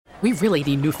We really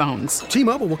need new phones.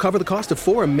 T-Mobile will cover the cost of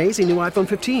 4 amazing new iPhone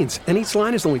 15s, and each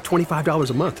line is only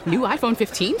 $25 a month. New iPhone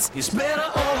 15s? It's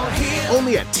better over here.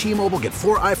 Only at T-Mobile, get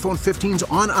 4 iPhone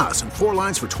 15s on us and 4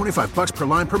 lines for $25 per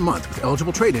line per month with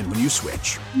eligible trade-in when you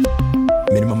switch.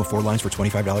 Minimum of 4 lines for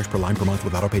 $25 per line per month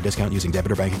with autopay discount using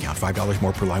debit or bank account. $5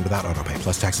 more per line without autopay,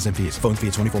 plus taxes and fees. Phone fee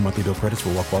at 24 monthly bill credits for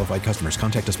well-qualified customers.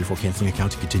 Contact us before canceling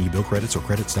account to continue bill credits or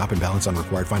credit stop and balance on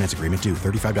required finance agreement due.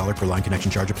 $35 per line connection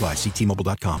charge applies. See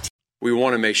T-Mobile.com. We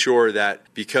want to make sure that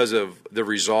because of the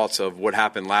results of what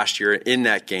happened last year in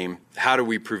that game, how do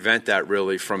we prevent that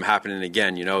really from happening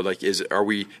again? You know, like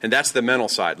and that's the mental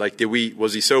side. Like,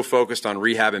 was he so focused on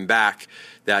rehabbing back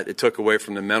that it took away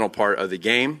from the mental part of the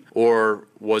game, or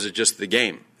was it just the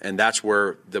game? And that's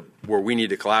where we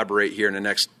need to collaborate here in the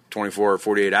next 24 or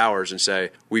 48 hours and say,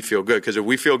 we feel good. Because if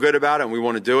we feel good about it and we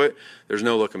want to do it, there's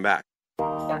no looking back.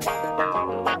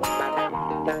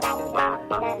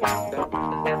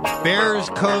 Bears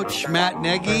coach Matt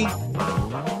Nagy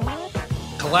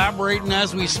collaborating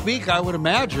as we speak, I would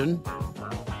imagine,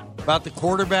 about the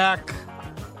quarterback,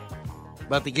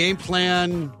 about the game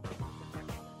plan,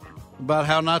 about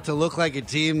how not to look like a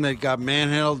team that got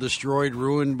manhandled, destroyed,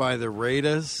 ruined by the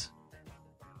Raiders.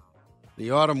 The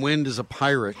autumn wind is a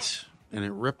pirate, and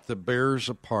it ripped the Bears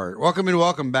apart. Welcome and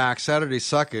welcome back. Saturday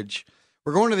Suckage.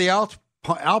 We're going to the Al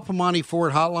Piemonte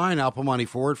Ford hotline. Al Piemonte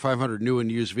Ford, 500 new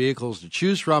and used vehicles to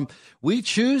choose from. We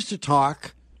choose to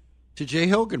talk to Jay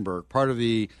Hilgenberg, part of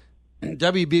the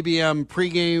WBBM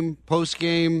pregame,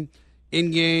 postgame,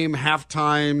 in-game,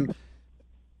 halftime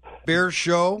Bears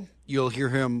show. You'll hear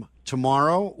him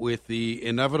tomorrow with the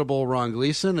inevitable Ron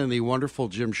Gleason and the wonderful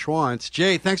Jim Schwantz.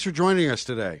 Jay, thanks for joining us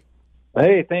today.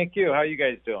 Hey, thank you. How are you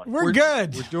guys doing? We're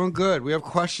good. We're doing good. We have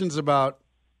questions about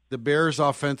the Bears'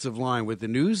 offensive line. With the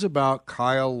news about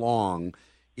Kyle Long,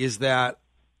 is that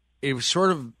it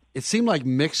seemed like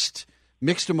mixed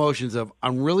emotions of,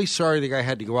 I'm really sorry the guy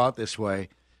had to go out this way,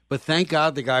 but thank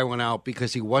God the guy went out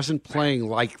because he wasn't playing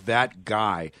like that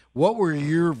guy. What were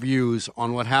your views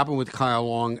on what happened with Kyle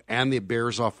Long and the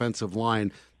Bears' offensive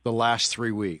line the last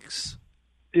 3 weeks?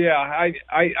 Yeah,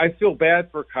 I feel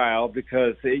bad for Kyle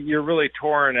because you're really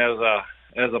torn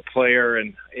as a player,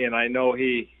 and I know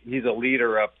he's a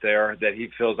leader up there, that he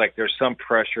feels like there's some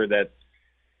pressure that,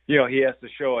 you know, he has to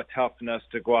show a toughness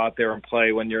to go out there and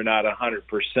play when you're not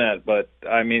 100%. But,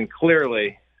 I mean,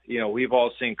 clearly, you know, we've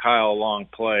all seen Kyle Long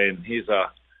play, and he's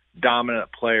a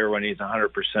dominant player when he's 100%,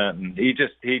 and he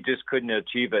just couldn't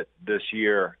achieve it this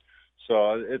year.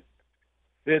 So it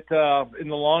in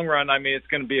the long run, I mean, it's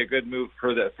going to be a good move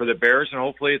for the Bears, and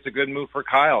hopefully it's a good move for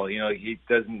Kyle. You know, he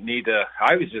doesn't need to.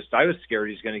 I was scared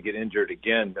he's going to get injured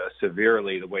again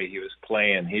severely the way he was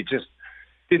playing. He just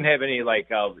didn't have any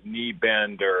knee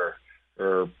bend or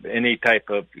any type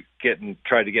of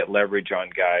try to get leverage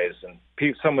on guys, and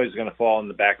somebody's going to fall in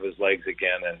the back of his legs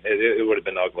again, and it would have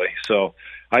been ugly. So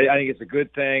I think it's a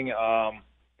good thing. You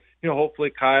know,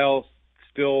 hopefully Kyle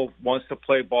still wants to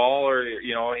play ball, or,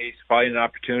 you know, he's finding an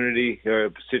opportunity or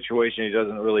a situation he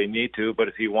doesn't really need to, but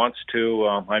if he wants to,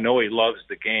 I know he loves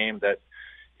the game, that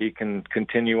he can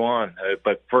continue on.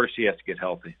 But first he has to get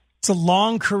healthy. It's a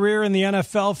long career in the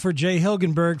NFL for Jay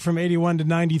Hilgenberg from 81 to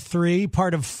 93,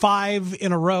 part of 5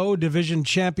 in a row division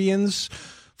champions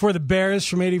for the Bears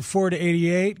from 84 to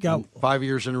 88. Got 5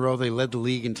 years in a row they led the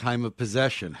league in time of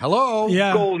possession. Hello.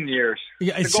 Yeah. Golden years.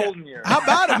 Yeah, the golden years. How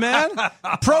about it, man?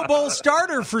 Pro Bowl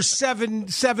starter for seven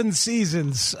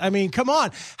seasons. I mean, come on.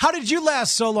 How did you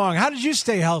last so long? How did you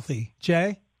stay healthy,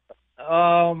 Jay? You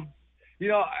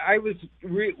know,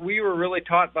 we were really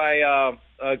taught by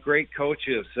great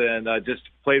coaches, and just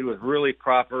played with really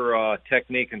proper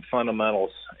technique and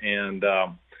fundamentals. And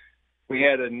we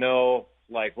had to know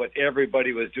what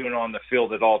everybody was doing on the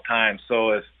field at all times.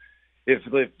 So if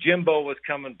Jimbo was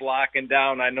coming blocking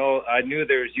down, I knew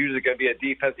there was usually going to be a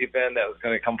defensive end that was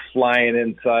going to come flying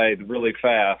inside really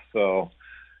fast. So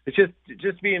it's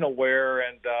just being aware,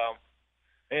 and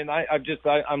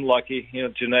I'm lucky, you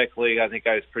know, genetically. I think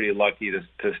I was pretty lucky to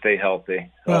stay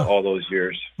healthy all those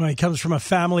years. Well, he comes from a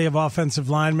family of offensive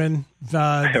linemen.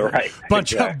 Right.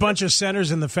 Bunch of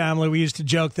centers in the family. We used to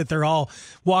joke that they're all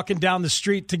walking down the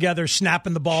street together,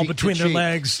 snapping the ball between their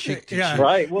legs. Yeah.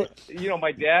 Right. Well, you know,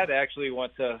 my dad actually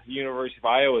went to University of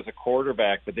Iowa as a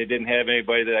quarterback, but they didn't have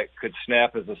anybody that could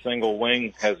snap as a single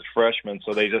wing as a freshman.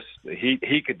 So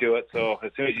he could do it. So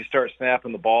as soon as you start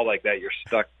snapping the ball like that, you're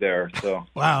stuck there. So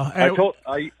wow.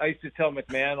 I used to tell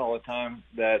McMahon all the time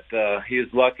that he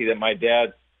was lucky that my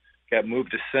dad got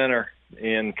moved to center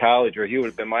in college, or he would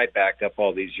have been my backup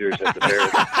all these years at the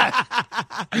Bears.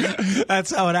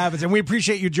 That's how it happens, and we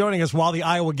appreciate you joining us while the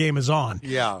Iowa game is on.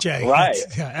 Yeah, Jay. Right.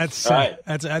 That's right.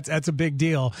 That's a big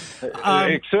deal.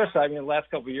 Especially, the last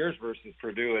couple of years versus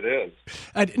Purdue, it is.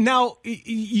 Now,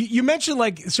 you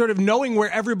mentioned sort of knowing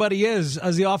where everybody is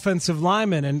as the offensive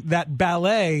lineman and that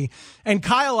ballet. And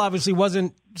Kyle obviously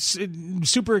wasn't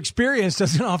super experienced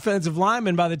as an offensive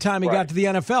lineman by the time he got to the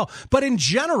NFL. But in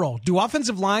general, do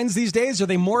offensive lines these days, are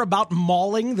they more about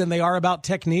mauling than they are about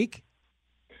technique?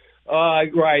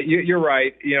 Right. You're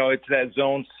right. It's that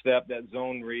zone step, that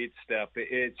zone read step.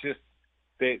 It's just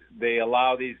they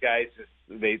allow these guys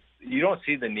you don't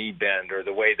see the knee bend or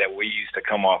the way that we used to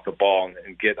come off the ball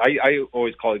and get. I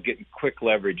always call it getting quick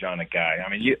leverage on a guy.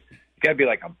 You got to be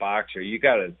like a boxer. You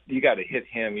got to hit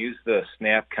him. Use the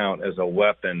snap count as a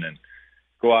weapon and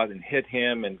go out and hit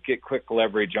him and get quick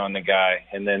leverage on the guy,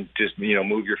 and then just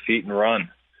move your feet and run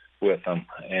with them.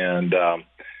 And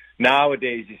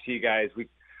nowadays you see guys.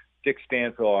 Dick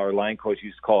Stanfield, our line coach,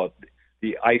 used to call it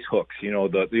the ice hooks. The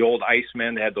old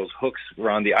icemen, they had those hooks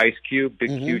around the ice cube, big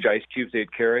huge ice cubes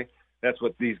they'd carry. That's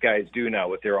what these guys do now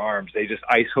with their arms. They just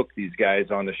ice hook these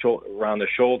guys on around the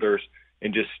shoulders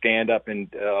and just stand up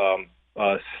and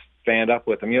stand up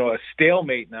with them. A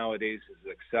stalemate nowadays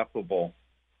is acceptable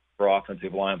for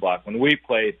offensive line block. When we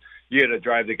played, you had to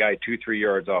drive the guy 2-3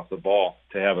 yards off the ball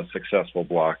to have a successful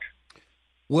block.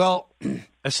 Well,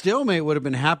 a stalemate would have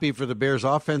been happy for the Bears'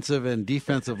 offensive and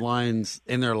defensive lines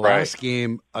in their last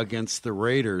game against the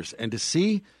Raiders. And to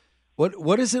see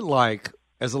what is it like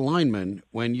as a lineman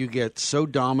when you get so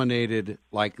dominated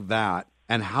like that,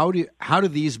 and how do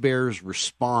these Bears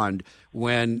respond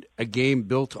when a game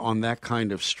built on that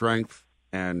kind of strength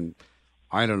and,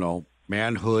 I don't know,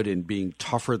 manhood and being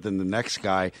tougher than the next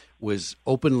guy was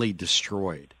openly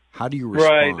destroyed? How do you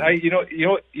respond? Right. You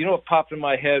know what popped in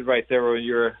my head right there when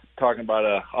you were talking about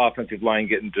an offensive line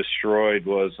getting destroyed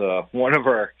was one of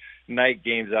our night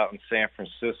games out in San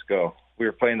Francisco. We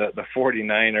were playing the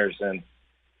 49ers, and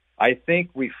I think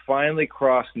we finally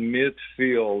crossed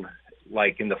midfield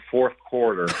in the fourth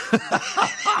quarter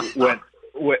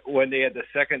when they had the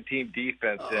second team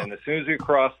defense in. As soon as we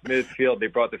crossed midfield, they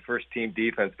brought the first team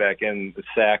defense back in,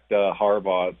 sacked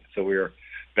Harbaugh, so we were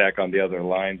back on the other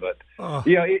line. But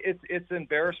it's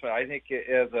embarrassment. I think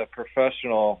as a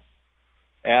professional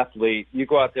athlete, you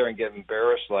go out there and get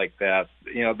embarrassed like that.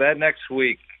 That next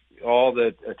week, all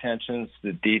the attentions,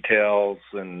 the details,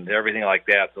 and everything like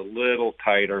that's a little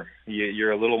tighter.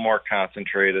 You're a little more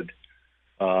concentrated.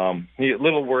 You're a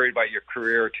little worried about your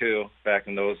career too back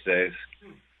in those days.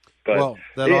 But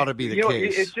that ought to be the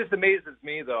case. It just amazes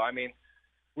me, though.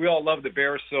 We all love the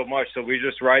Bears so much, so we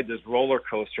just ride this roller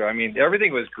coaster.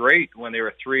 Everything was great when they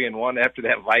were 3-1 after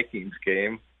that Vikings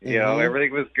game.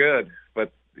 Everything was good,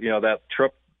 but that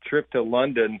trip to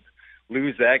London,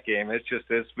 lose that game.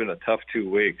 It's been a tough 2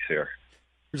 weeks here.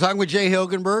 We're talking with Jay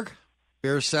Hilgenberg,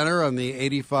 Bears center on the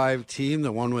 '85 team,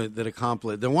 the one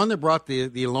that brought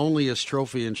the loneliest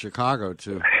trophy in Chicago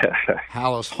to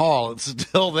Hallis Hall. It's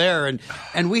still there,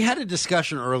 and we had a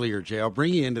discussion earlier, Jay. I'll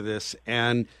bring you into this,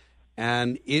 and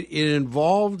it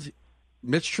involved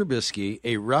Mitch Trubisky,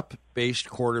 a rep-based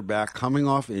quarterback coming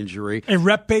off injury. A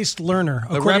rep-based learner,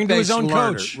 according to his own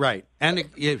coach. Right. And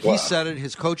he said it,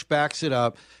 his coach backs it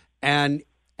up, and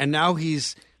now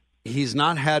he's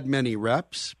not had many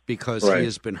reps because he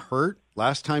has been hurt.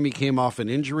 Last time he came off an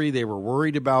injury, they were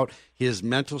worried about his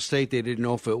mental state. They didn't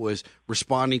know if it was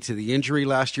responding to the injury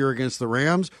last year against the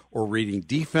Rams or reading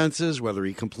defenses, whether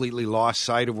he completely lost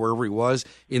sight of wherever he was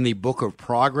in the book of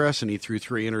progress, and he threw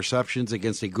 3 interceptions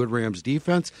against a good Rams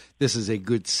defense. This is a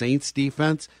good Saints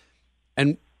defense.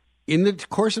 And in the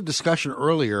course of discussion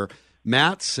earlier,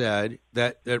 Matt said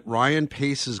that Ryan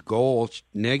Pace's goal,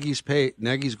 Nagy's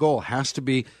goal, has to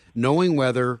be knowing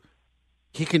whether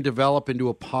he can develop into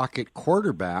a pocket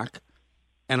quarterback.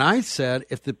 And I said,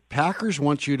 if the Packers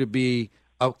want you to be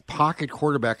a pocket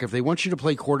quarterback, if they want you to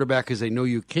play quarterback because they know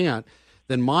you can't,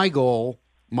 then my goal,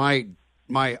 my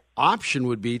option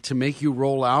would be to make you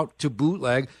roll out to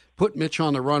bootleg, put Mitch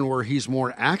on the run where he's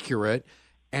more accurate.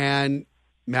 And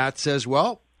Matt says,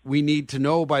 well, we need to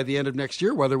know by the end of next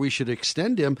year whether we should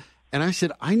extend him. And I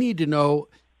said, I need to know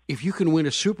if you can win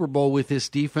a Super Bowl with this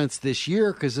defense this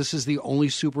year, because this is the only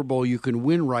Super Bowl you can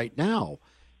win right now.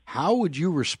 How would you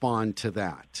respond to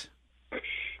that?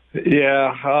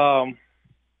 Yeah,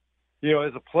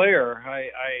 as a player,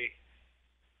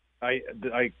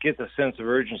 I get the sense of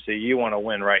urgency. You want to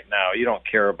win right now. You don't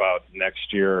care about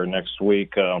next year or next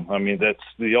week. That's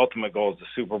the ultimate goal is the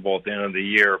Super Bowl at the end of the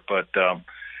year. But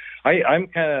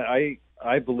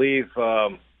I believe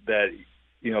that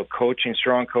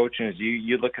strong coaching is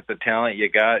you look at the talent you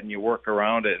got and you work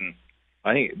around it. And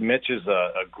I think Mitch is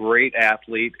a great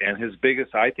athlete, and his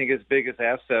biggest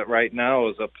asset right now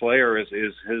as a player is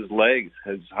his legs,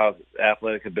 his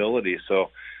athletic ability.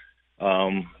 So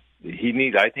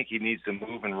I think he needs to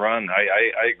move and run.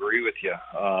 I agree with you.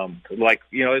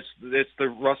 It's the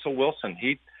Russell Wilson.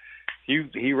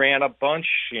 He ran a bunch,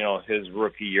 his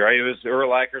rookie year. It was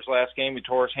Urlacher's last game. He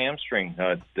tore his hamstring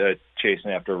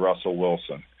chasing after Russell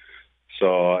Wilson.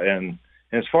 So, and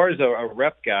as far as a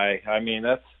rep guy, I mean,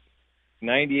 that's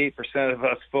 98% of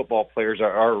us football players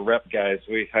are rep guys.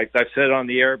 I've said it on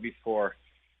the air before.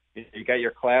 You got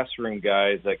your classroom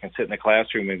guys that can sit in the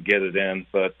classroom and get it in,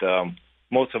 but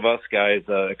most of us guys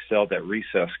excelled at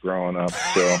recess growing up.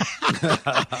 So,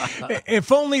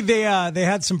 if only they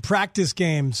had some practice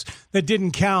games that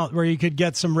didn't count, where you could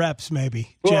get some reps,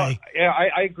 maybe. Jay. Well, yeah,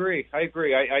 I agree. I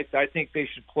think they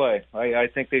should play. I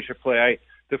think they should play.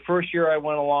 The first year I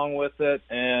went along with it,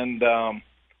 and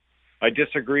I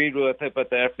disagreed with it.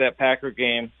 But after that Packer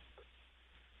game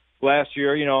last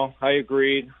year, I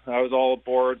agreed. I was all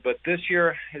aboard. But this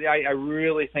year, I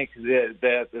really think that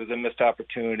there was a missed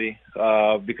opportunity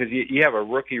because you have a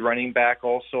rookie running back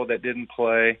also that didn't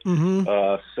play,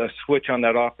 a switch on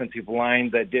that offensive line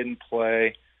that didn't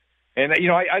play. And,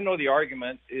 I know the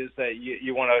argument is that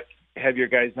you want to have your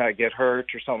guys not get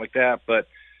hurt or something like that. But,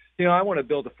 I want to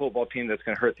build a football team that's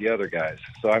going to hurt the other guys.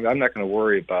 So I'm not going to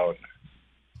worry about –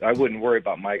 I wouldn't worry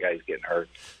about my guys getting hurt.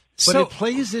 But it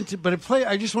plays into.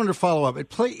 I just wanted to follow up. It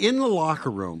play in the locker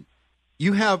room.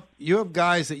 You have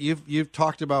guys that you've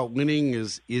talked about. Winning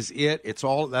is it. It's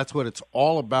all. That's what it's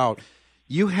all about.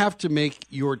 You have to make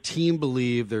your team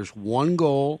believe there's one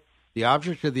goal. The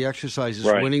object of the exercise is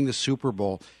winning the Super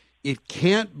Bowl. It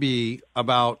can't be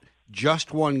about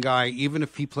just one guy, even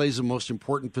if he plays the most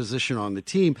important position on the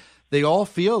team. They all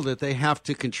feel that they have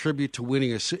to contribute to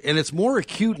winning and it's more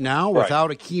acute now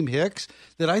without Akeem Hicks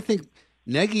that I think.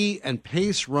 Nagy and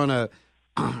Pace are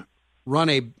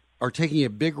taking a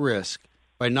big risk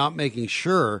by not making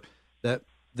sure that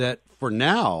for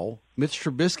now Mitch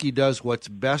Trubisky does what's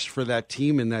best for that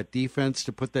team and that defense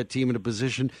to put that team in a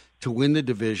position to win the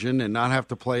division and not have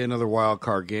to play another wild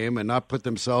card game and not put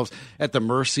themselves at the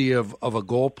mercy of a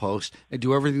goalpost and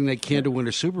do everything they can to win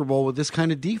a Super Bowl with this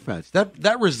kind of defense.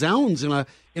 That resounds in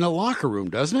a locker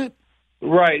room, doesn't it?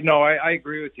 Right. No, I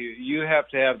agree with you. You have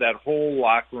to have that whole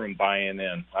locker room buying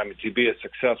in. I mean, to be a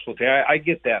successful team. I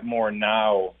get that more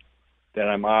now that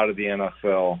I'm out of the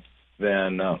NFL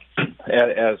than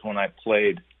as when I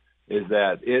played, is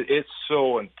that it's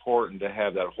so important to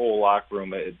have that whole locker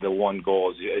room, the one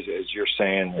goal, as you're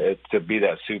saying, to be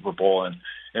that Super Bowl.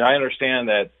 And I understand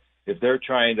that if they're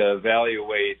trying to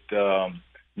evaluate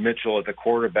Mitchell at the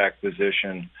quarterback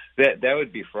position, that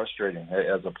would be frustrating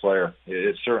as a player.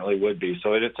 It certainly would be.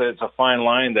 So it's a fine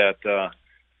line that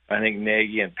I think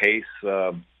Nagy and Pace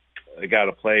got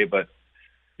to play. But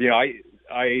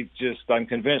I'm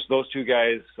convinced those two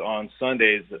guys on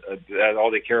Sundays that all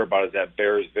they care about is that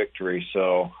Bears victory.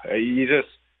 So you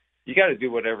got to do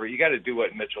whatever you got to do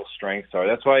what Mitchell's strengths are.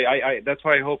 That's why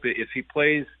I hope if he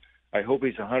plays. I hope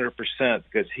he's 100%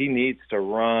 because he needs to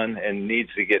run and needs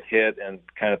to get hit and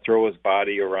kind of throw his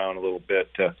body around a little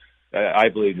bit I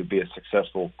believe, to be a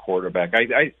successful quarterback.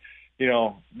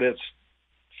 That's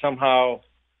somehow,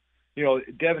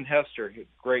 Devin Hester,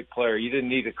 great player. You didn't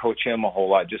need to coach him a whole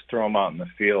lot. Just throw him out in the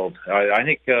field. I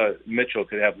think Mitchell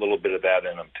could have a little bit of that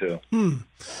in him, too.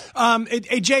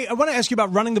 Hey, Jay, I want to ask you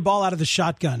about running the ball out of the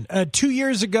shotgun. 2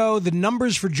 years ago, the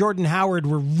numbers for Jordan Howard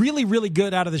were really, really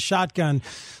good out of the shotgun.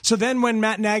 So then when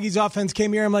Matt Nagy's offense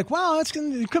came here, I'm like, well, it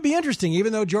could be interesting,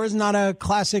 even though Jordan's not a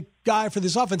classic guy for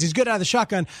this offense. He's good out of the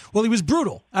shotgun. Well, he was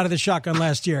brutal out of the shotgun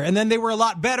last year. And then they were a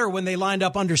lot better when they lined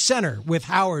up under center with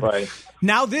Howard. Right.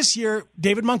 Now this year,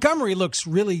 David Montgomery looks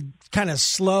really kind of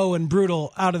slow and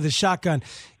brutal out of the shotgun.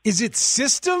 Is it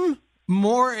system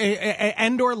more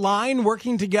and/or line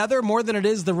working together more than it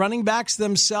is the running backs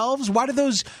themselves? Why do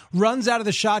those runs out of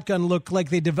the shotgun look like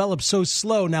they develop so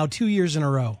slow now 2 years in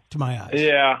a row, to my eyes?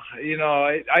 Yeah,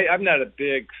 I'm not a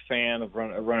big fan of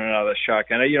running out of the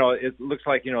shotgun. It looks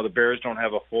like, the Bears don't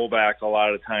have a fullback a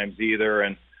lot of times either.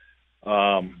 And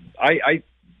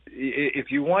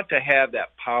if you want to have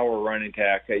that power running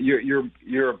attack,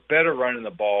 you're better running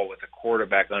the ball with a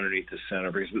quarterback underneath the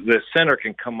center because the center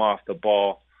can come off the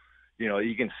ball.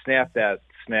 You can snap that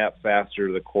snap faster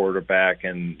to the quarterback,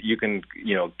 and you can,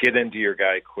 get into your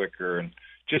guy quicker. And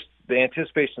just the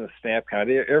anticipation of the snap count,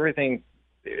 everything,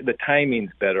 the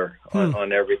timing's better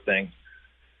on everything.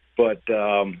 But,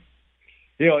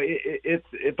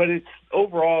 but it's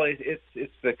overall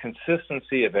it's the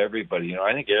consistency of everybody.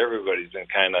 I think everybody's been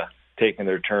kind of taking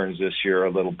their turns this year a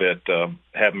little bit,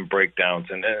 having breakdowns,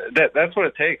 and that's what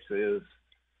it takes. Is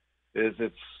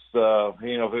it's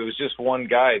if it was just one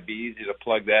guy, it'd be easy to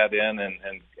plug that in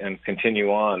and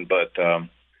continue on, but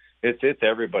it's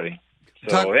everybody.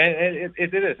 So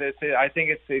it is. I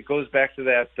think it goes back to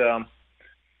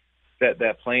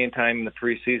that playing time in the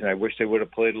preseason. I wish they would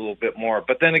have played a little bit more.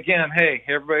 But then again, hey,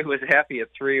 everybody was happy at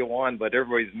 3-1, but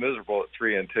everybody's miserable at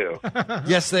 3-2.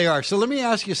 Yes, they are. So let me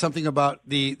ask you something about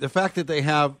the fact that they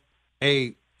have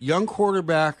a young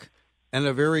quarterback and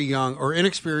a very young or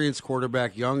inexperienced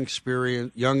quarterback, young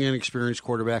inexperienced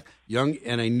quarterback, young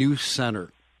and a new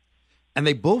center. And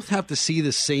they both have to see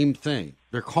the same thing.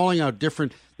 They're calling out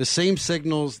the same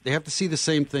signals. They have to see the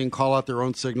same thing, call out their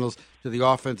own signals to the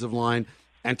offensive line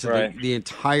and to the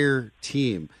entire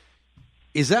team.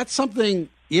 Is that something,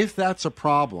 if that's a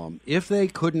problem, if they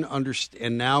couldn't understand,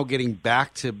 and now getting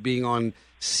back to being on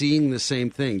seeing the same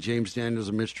thing, James Daniels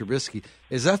and Mitch Trubisky,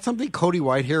 is that something Cody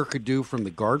Whitehair could do from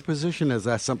the guard position? Is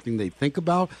that something they think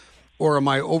about? Or am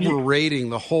I overrating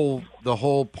the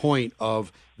whole point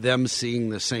of them seeing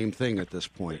the same thing at this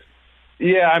point?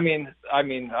 Yeah, I mean,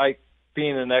 I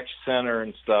being an ex-center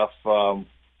and stuff,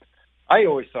 I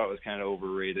always thought it was kind of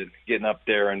overrated, getting up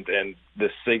there and the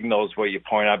signals, what you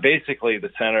point out. Basically,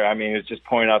 the center, it's just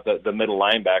point out the middle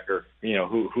linebacker,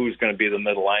 who's going to be the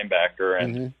middle linebacker.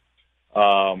 And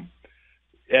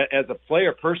as a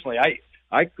player, personally,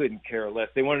 I couldn't care less.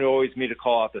 They wanted always me to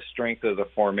call out the strength of the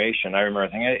formation. I remember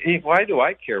thinking, hey, why do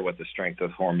I care what the strength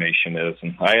of the formation is?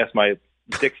 And I asked my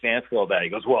Dick Stanfield that. He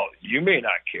goes, well, you may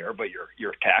not care, but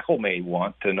your tackle may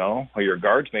want to know, or your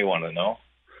guards may want to know.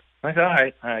 I said, all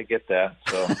right, I get that.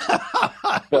 So,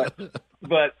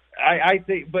 but I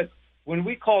think, but when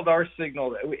we called our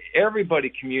signal,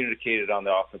 everybody communicated on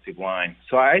the offensive line.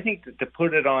 So I think to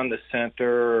put it on the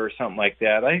center or something like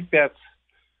that, I think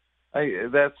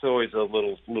that's always a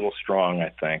little strong. I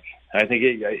think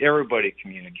everybody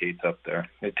communicates up there.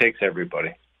 It takes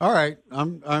everybody. All right, I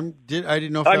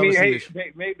didn't know if that was an issue.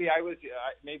 Maybe I was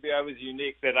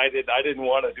unique that I didn't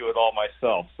want to do it all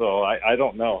myself. So I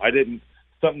don't know.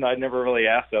 Something I'd never really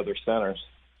asked other centers.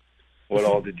 What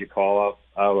all did you call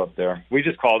out up there? We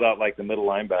just called out like the middle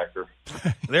linebacker.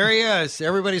 There he is.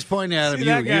 Everybody's pointing at him.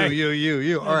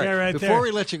 You. All right. Before we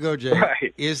let you go, Jay,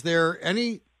 is there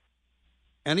any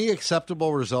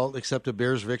acceptable result except a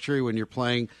Bears victory when you're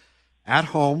playing at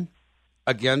home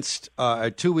against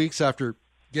 2 weeks after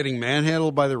getting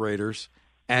manhandled by the Raiders,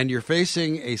 and you're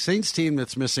facing a Saints team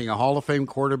that's missing a Hall of Fame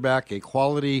quarterback, a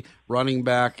quality running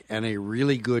back, and a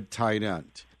really good tight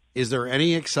end? Is there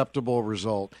any acceptable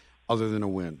result other than a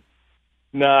win?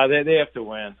 No, they have to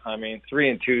win.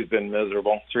 3-2 has been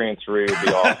miserable. 3-3 would be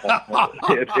awful.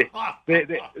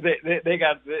 they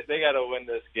got to win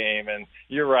this game, and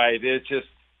you're right. It's just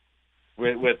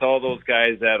with all those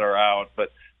guys that are out.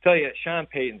 But tell you, Sean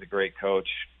Payton's a great coach.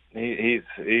 He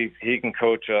can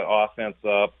coach an offense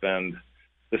up, and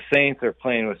the Saints are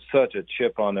playing with such a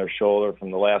chip on their shoulder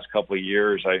from the last couple of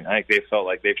years. I think they felt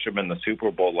like they should have been in the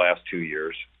Super Bowl the last 2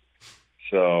 years.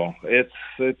 So it's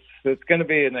going to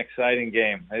be an exciting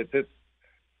game. And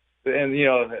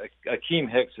Akeem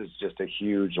Hicks is just a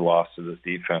huge loss to this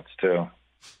defense too.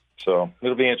 So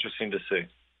it'll be interesting to see.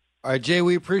 All right, Jay,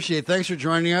 we appreciate it. Thanks for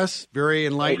joining us. Very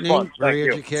enlightening, very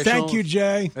educational. Thank you,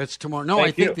 Jay. It's tomorrow. No,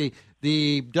 I think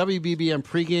the WBBM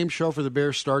pregame show for the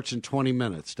Bears starts in 20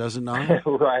 minutes, does it not?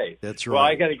 Right. That's right. Well,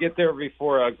 I got to get there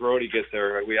before Grody gets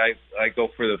there. I go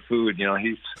for the food.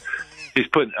 He's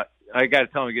putting. I got to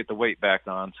tell him to get the weight back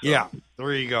on. So. Yeah,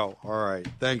 there you go. All right.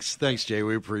 Thanks, Jay.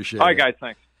 We appreciate it. All right, guys.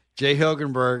 Thanks. Jay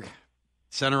Hilgenberg,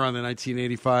 center on the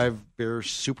 1985 Bears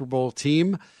Super Bowl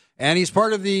team. And he's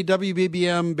part of the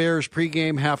WBBM Bears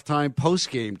pregame, halftime,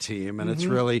 postgame team. And it's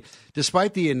really,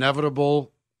 despite the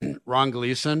inevitable Ron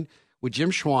Gleason, with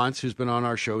Jim Schwantz, who's been on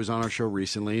our show, he's on our show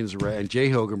recently, and Jay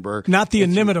Hilgenberg. Not the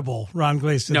inimitable Ron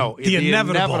Gleason. No, the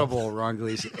inevitable Ron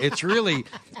Gleason. It's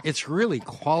really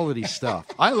quality stuff.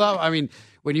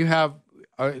 When you have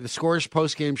the Scores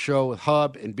postgame show with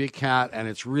Hub and Big Cat, and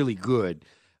it's really good.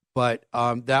 But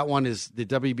that one is, the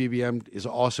WBBM is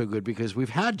also good because we've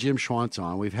had Jim Schwantz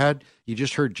on. You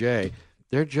just heard Jay.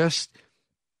 They're just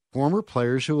former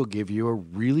players who will give you a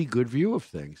really good view of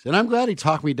things. And I'm glad he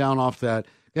talked me down off that.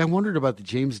 I wondered about the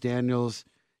James Daniel. Is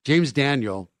it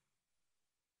Daniels?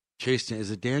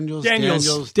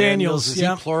 Daniels. Is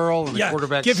he plural? And the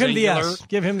quarterback Give him singular? the S.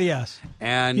 Give him the S.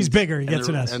 And he's bigger. He gets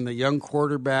an S. And the young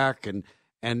quarterback.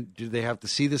 And do they have to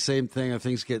see the same thing? Are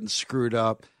things getting screwed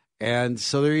up? And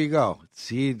so there you go.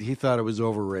 See, he thought it was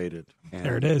overrated. And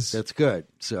there it is. That's good.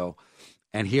 So,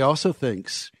 and he also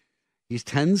thinks, he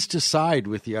tends to side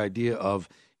with the idea of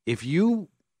if you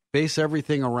base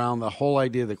everything around the whole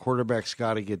idea the quarterback's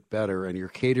got to get better and you're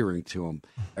catering to him,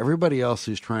 everybody else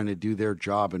who's trying to do their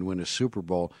job and win a Super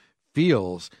Bowl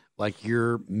feels like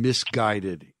you're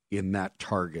misguided in that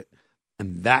target.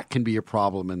 And that can be a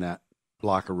problem in that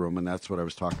locker room, and that's what I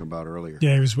was talking about earlier.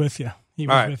 Yeah, he was with you. He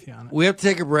was with you on it. We have to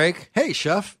take a break. Hey,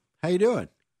 Chef, how you doing?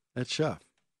 That's Chef.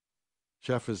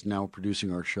 Chef is now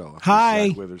producing our show. Hi.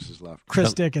 Zach Withers is left.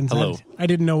 Chris Dickens. Hello. I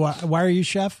didn't know why are you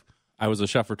chef? I was a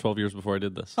chef for 12 years before I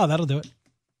did this. Oh, that'll do it.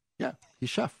 Yeah, he's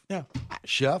Chef. Yeah.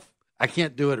 Chef. I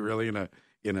can't do it really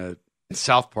in a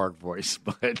South Park voice,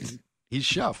 but he's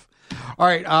Chef. All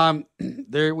right.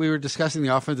 There we were discussing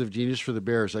the offensive genius for the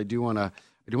Bears. I do want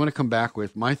to come back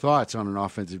with my thoughts on an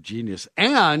offensive genius.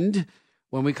 And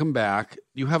when we come back,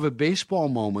 you have a baseball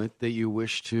moment that you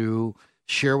wish to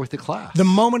share with the class. The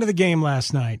moment of the game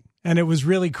last night, and it was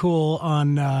really cool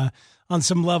on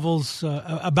some levels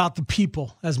about the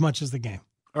people as much as the game.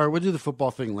 All right, we'll do the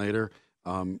football thing later.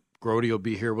 Grody will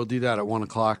be here. We'll do that at 1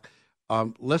 o'clock.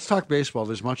 Let's talk baseball.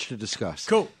 There's much to discuss.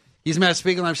 Cool. He's Matt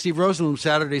Spiegel. I'm Steve Rosenblum.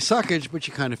 Saturday Suckage, but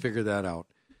you kind of figured that out.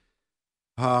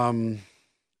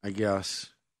 I guess.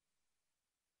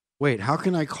 Wait, how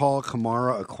can I call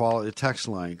Kamara a text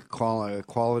line? Call a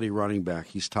quality running back.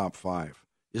 He's top 5.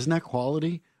 Isn't that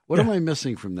quality? What am I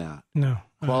missing from that? No.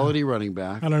 Quality running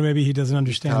back. I don't know. Maybe he doesn't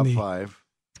understand top the 5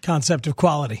 concept of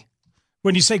quality.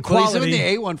 When you say quality. Well, he's in the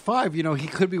 815. He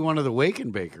could be one of the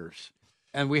Wakenbakers.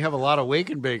 And we have a lot of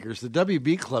Wakenbakers. The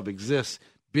WB Club exists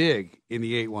big in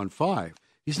the 815.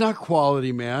 He's not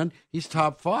quality, man. He's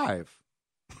top 5.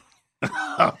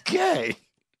 Okay.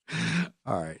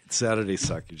 All right. Saturday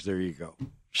Suckage. There you go.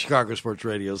 Chicago Sports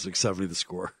Radio 670 The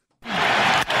Score.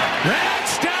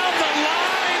 That's down the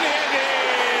line.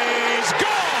 It is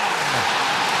gone.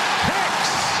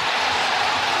 Hicks.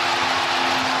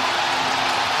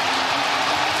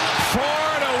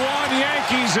 4-1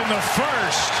 Yankees in the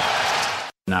first.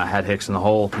 I had Hicks in the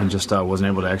hole and just wasn't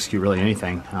able to execute really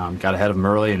anything. Got ahead of him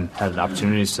early and had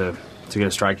opportunities to get a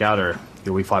strikeout or get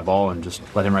a weak fly ball and just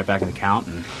let him right back in the count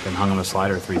and then hung on a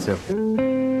slider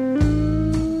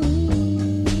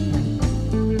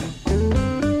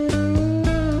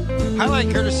 3-2.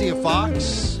 Highlight courtesy of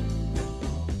Fox.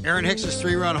 Aaron Hicks'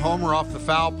 3-run homer off the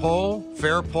foul pole,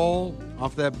 fair pole,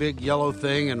 off that big yellow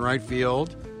thing in right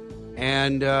field.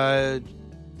 And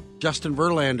Justin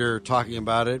Verlander talking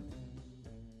about it.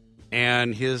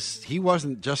 And he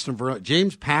wasn't Justin Verlander.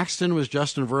 James Paxton was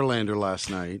Justin Verlander last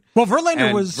night. Well,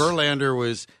 Verlander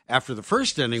was after the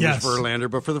first inning was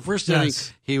Verlander, but for the first inning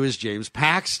he was James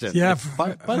Paxton. Yeah.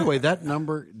 By the way, that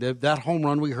number, that home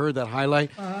run we heard, that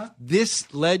highlight,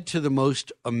 this led to the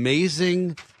most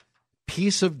amazing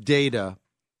piece of data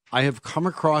I have come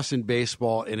across in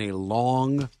baseball in a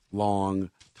long, long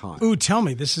time. Ooh, tell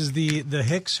me, this is the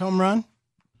Hicks home run?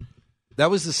 That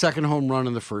was the second home run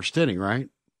in the first inning, right?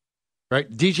 Right,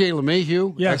 DJ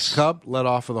LeMahieu, ex-Cub, led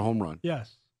off of the home run.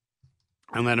 Yes.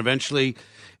 And then eventually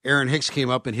Aaron Hicks came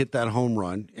up and hit that home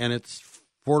run, and it's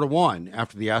 4-1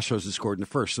 after the Astros had scored in the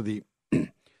first. So the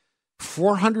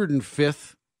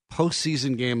 405th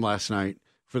postseason game last night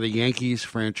for the Yankees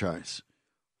franchise.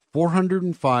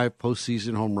 405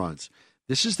 postseason home runs.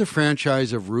 This is the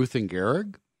franchise of Ruth and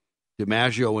Gehrig,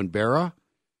 DiMaggio and Berra,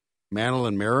 Mantle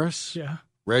and Maris,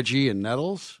 Reggie and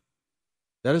Nettles.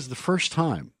 That is the first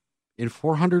time in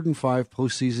 405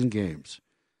 postseason games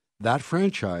that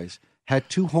franchise had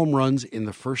 2 home runs in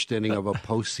the first inning of a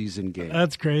postseason game.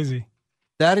 That's crazy.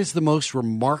 That is the most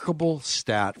remarkable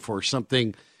stat for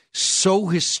something so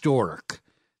historic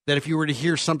that if you were to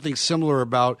hear something similar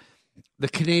about the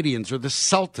Canadians or the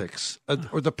Celtics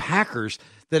or the Packers,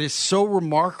 that is so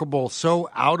remarkable, so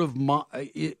out of my...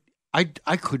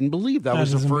 I couldn't believe that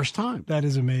was the first time. That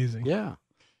is amazing. Yeah.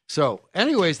 So,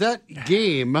 anyways, that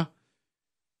game,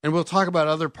 and we'll talk about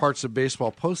other parts of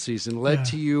baseball postseason, led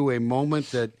to you a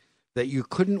moment that you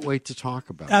couldn't wait to talk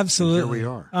about. Absolutely. And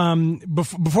here we are.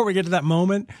 Before we get to that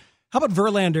moment, how about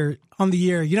Verlander on the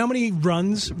year? You know how many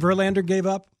runs Verlander gave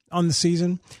up on the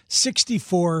season?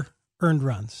 64 earned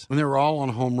runs. And they were all on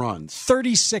home runs.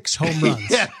 36 home runs.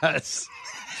 Yes.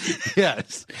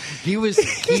 Yes. He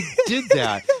did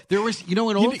that. There was,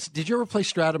 did you ever play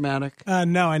Stratomatic?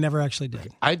 No, I never actually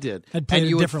did. I did. And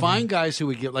you would find guys who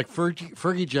would give, like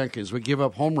Fergie Jenkins would give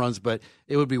up home runs, but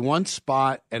it would be one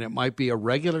spot and it might be a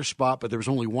regular spot, but there was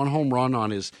only one home run on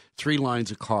his 3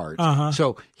 lines of cards.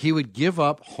 So he would give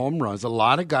up home runs. A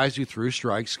lot of guys who threw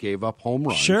strikes gave up home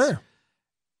runs. Sure.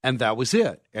 And that was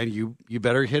it. And you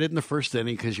better hit it in the first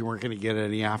inning because you weren't going to get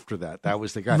any after that. That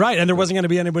was the guy. Right, and there wasn't going to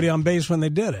be anybody on base when they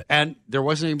did it. And there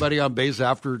wasn't anybody on base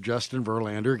after Justin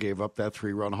Verlander gave up that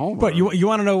 3-run homer. But you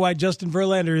want to know why Justin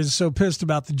Verlander is so pissed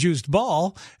about the juiced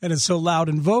ball and is so loud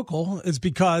and vocal? It's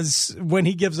because when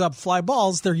he gives up fly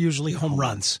balls, they're usually home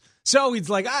runs. So he's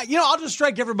like, I'll just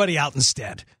strike everybody out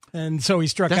instead. And so he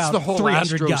struck out the whole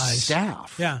 300 Astros guys.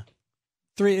 Staff. Yeah.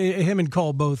 Him and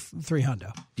Cole both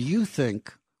 300. Do you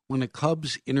think when the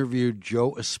Cubs interviewed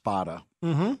Joe Espada,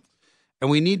 Mm-hmm. and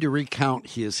we need to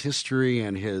recount his history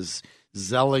and his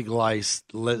Zelig-like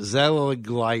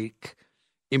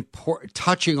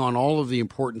touching on all of the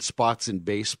important spots in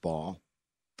baseball,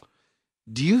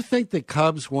 do you think the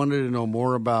Cubs wanted to know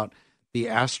more about the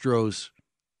Astros'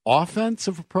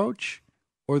 offensive approach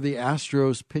or the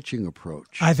Astros' pitching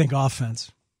approach? I think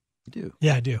offense. You do?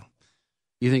 Yeah, I do.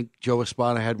 You think Joe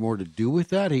Espada had more to do with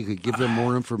that? He could give them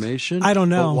more information? I don't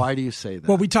know. But why do you say that?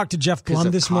 Well, we talked to Jeff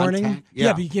Blum this morning.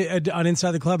 Yeah. On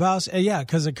Inside the Clubhouse.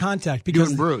 Because of contact. You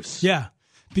and Bruce. Yeah.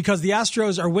 Because the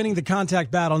Astros are winning the contact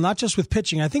battle, not just with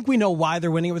pitching. I think we know why they're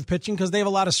winning it with pitching, because they have a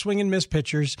lot of swing and miss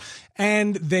pitchers,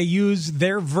 and they use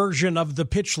their version of the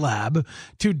pitch lab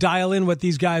to dial in what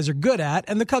these guys are good at.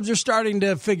 And the Cubs are starting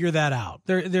to figure that out.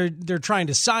 They're trying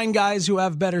to sign guys who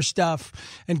have better stuff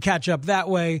and catch up that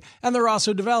way. And they're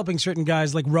also developing certain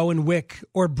guys like Rowan Wick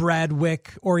or Brad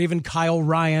Wick or even Kyle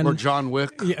Ryan or John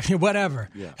Wick, whatever.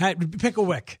 Yeah. Pick a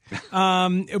Wick.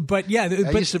 But yeah,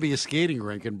 that used to be a skating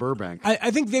rink in Burbank. I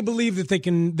think they believe that they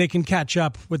can catch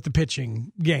up with the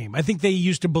pitching game. I think they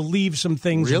used to believe some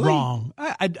things wrong.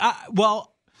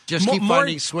 Just keep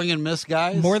finding swing and miss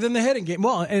guys more than the hitting game.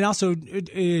 Well, and also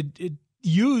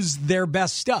use their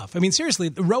best stuff. I mean,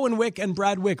 seriously, Rowan Wick and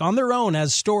Brad Wick on their own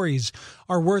as stories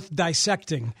are worth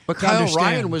dissecting. But Kyle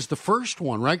Ryan was the first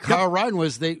one, right? Kyle Ryan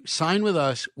was, they signed with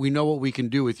us. We know what we can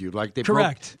do with you. Like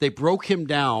they broke him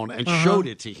down and showed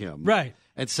it to him, right?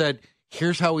 And said,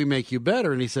 here's how we make you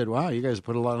better. And he said, wow, you guys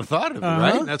put a lot of thought into it,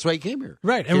 right? And that's why he came here.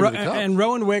 Right. And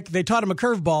Rowan Wick, they taught him a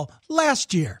curveball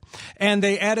last year. And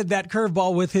they added that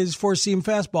curveball with his four-seam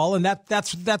fastball. And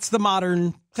that's the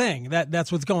modern thing.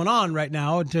 That's what's going on right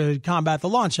now to combat the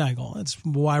launch angle. That's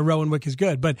why Rowan Wick is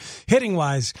good. But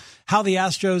hitting-wise, how the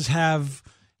Astros have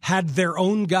had their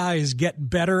own guys get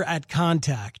better at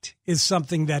contact is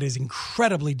something that is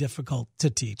incredibly difficult to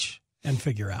teach and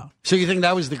figure out. So you think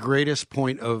that was the greatest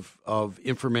point of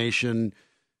information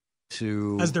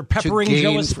to as they're peppering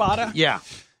Joe Espada? Yeah.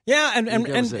 Yeah,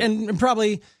 and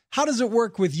probably how does it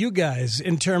work with you guys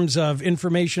in terms of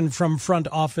information from front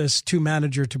office to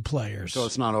manager to players? So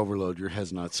it's not overload, your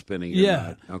head's not spinning.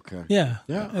 Yeah. Okay. Yeah.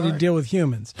 And you deal with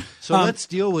humans. So let's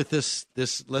deal with this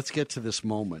let's get to this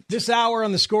moment. This hour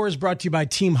on The Score is brought to you by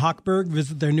Team Hochberg.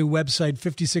 Visit their new website,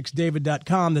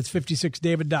 56david.com. That's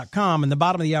 56david.com. And the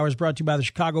bottom of the hour is brought to you by the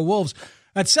Chicago Wolves.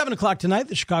 At 7 o'clock tonight,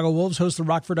 the Chicago Wolves host the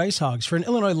Rockford Ice Hogs for an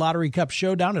Illinois Lottery Cup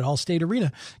showdown at Allstate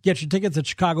Arena. Get your tickets at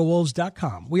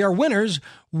ChicagoWolves.com. We are winners.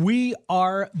 We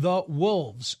are the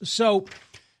Wolves. So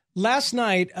last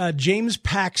night, James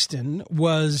Paxton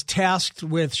was tasked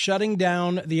with shutting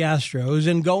down the Astros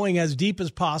and going as deep as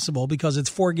possible because it's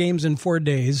 4 games in 4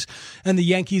 days, and the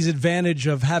Yankees' advantage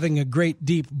of having a great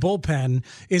deep bullpen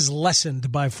is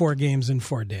lessened by 4 games in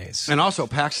 4 days. And also,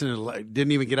 Paxton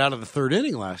didn't even get out of the third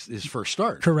inning his first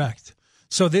start. Correct.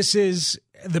 So this is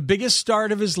the biggest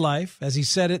start of his life. As he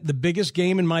said it, the biggest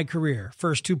game in my career.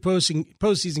 First 2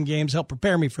 postseason games helped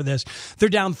prepare me for this. They're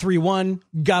down 3-1,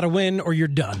 got to win or you're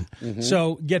done. Mm-hmm.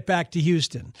 So get back to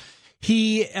Houston.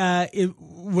 It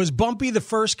was bumpy the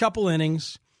first couple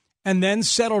innings and then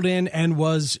settled in and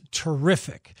was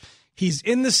terrific. He's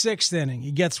in the 6th inning.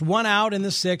 He gets 1 out in the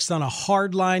 6th on a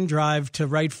hard line drive to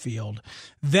right field.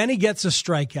 Then he gets a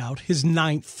strikeout, his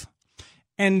 9th.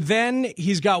 And then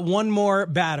he's got 1 more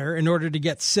batter in order to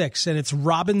get 6, and it's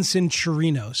Robinson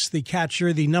Chirinos, the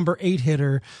catcher, the number 8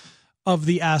 hitter of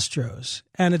the Astros.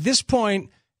 And at this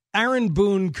point, Aaron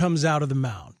Boone comes out of the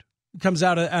mound, comes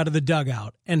out of the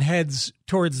dugout, and heads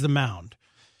towards the mound.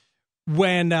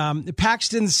 When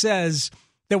Paxton says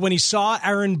that when he saw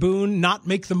Aaron Boone not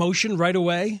make the motion right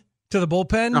away to the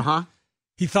bullpen,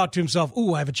 he thought to himself,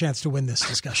 ooh, I have a chance to win this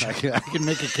discussion. I can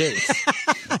make a case.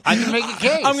 I can make a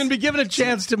case. I'm going to be given a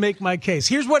chance to make my case.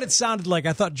 Here's what it sounded like.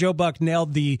 I thought Joe Buck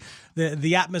nailed the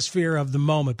atmosphere of the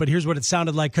moment, but here's what it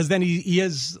sounded like, because then he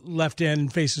is left in,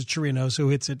 faces Chirinos, who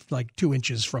hits it like 2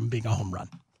 inches from being a home run.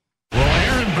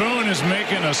 Well, Aaron Boone is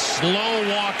making a slow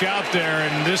walk out there,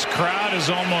 and this crowd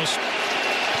is almost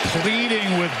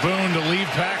pleading with Boone to leave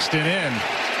Paxton in.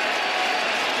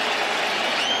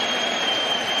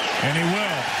 And he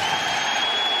will.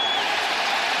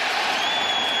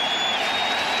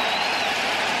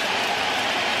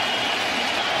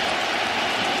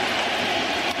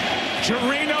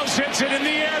 Chirinos hits it in the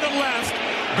air to left.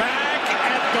 Back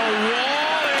at the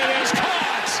wall. It is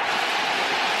caught.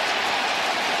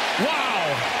 Wow.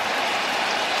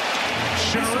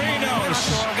 Chirinos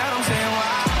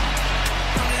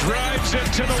drives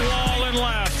it to the wall and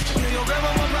left.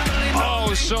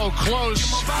 Oh, so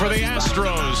close for the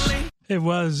Astros. It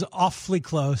was awfully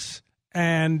close.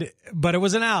 But it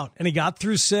was an out, and he got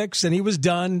through 6, and he was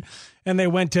done. And they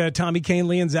went to Tommy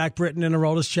Kahnle and Zach Britton and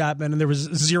Aroldis Chapman, and there was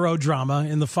zero drama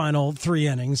in the final 3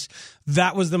 innings.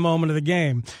 That was the moment of the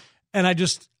game. And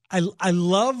I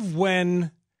love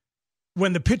when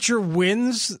the pitcher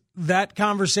wins that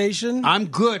conversation. I'm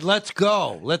good. Let's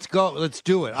go. Let's go. Let's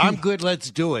do it. I'm good. Let's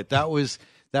do it. That was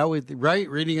right.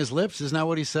 Reading his lips. Isn't that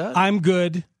what he said? I'm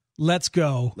good. Let's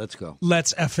go. Let's go.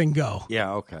 Let's effing go.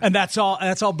 Yeah, okay. And that's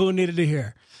all Boone needed to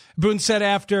hear. Boone said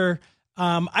after,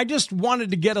 I just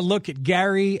wanted to get a look at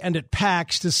Gary and at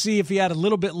Pax to see if he had a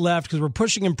little bit left because we're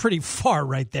pushing him pretty far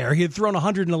right there. He had thrown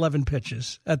 111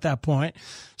 pitches at that point.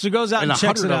 So he goes out and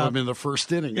checks it out. 100 of them in the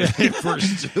first inning.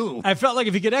 First 2. I felt like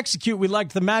if he could execute, we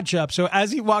liked the matchup. So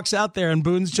as he walks out there and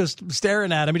Boone's just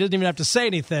staring at him, he doesn't even have to say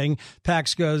anything.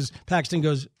 Paxton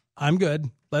goes, I'm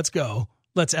good. Let's go.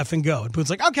 Let's effing go. And Boone's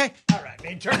like, okay, all right,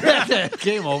 man. Turn around.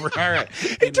 Game over. All right.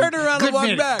 He turned around and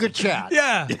walked back. Good chat.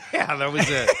 Yeah. Yeah, that was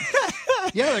it.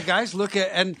 Yeah, the guys look at,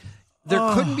 and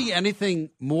there couldn't be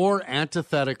anything more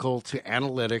antithetical to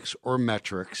analytics or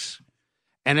metrics,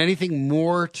 and anything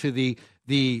more to the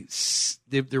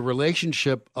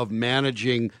relationship of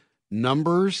managing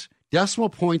numbers, decimal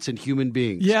points, and human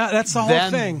beings. Yeah, that's the whole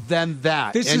thing. Than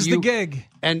that. This is the gig.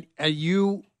 And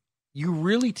you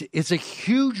really, it's a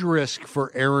huge risk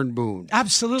for Aaron Boone.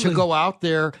 Absolutely. To go out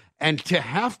there and to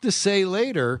have to say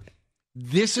later,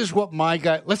 this is what my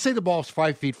guy, let's say the ball's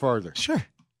 5 feet farther. Sure.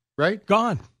 Right?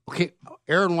 Gone. Okay,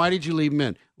 Aaron, why did you leave him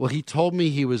in? Well, he told me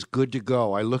he was good to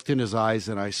go. I looked in his eyes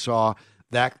and I saw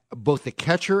that both the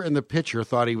catcher and the pitcher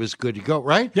thought he was good to go,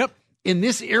 right? Yep. In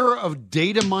this era of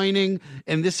data mining,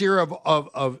 in this era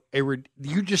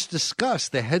you just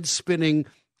discussed the head spinning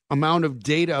amount of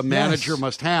data a manager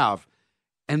must have.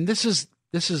 And this is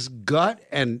gut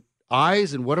and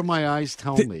eyes, and what do my eyes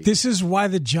tell me? This is why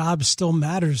the job still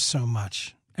matters so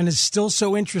much and is still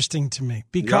so interesting to me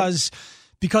because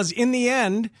in the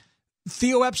end,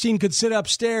 Theo Epstein could sit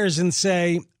upstairs and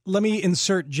say, let me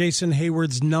insert Jason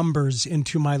Hayward's numbers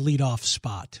into my leadoff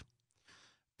spot.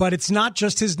 But it's not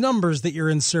just his numbers that you're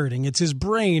inserting. It's his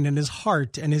brain and his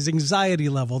heart and his anxiety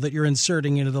level that you're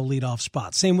inserting into the leadoff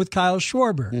spot. Same with Kyle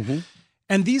Schwarber. Mm-hmm.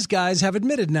 And these guys have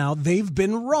admitted now they've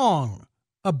been wrong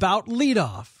about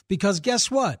leadoff because guess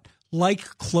what? Like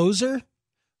closer,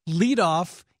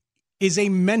 leadoff is a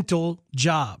mental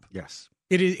job. Yes.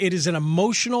 It is an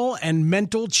emotional and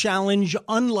mental challenge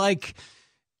unlike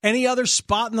any other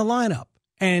spot in the lineup.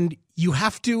 And you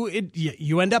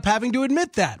end up having to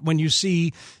admit that when you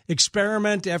see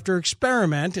experiment after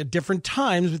experiment at different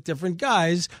times with different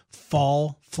guys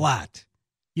fall flat.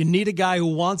 You need a guy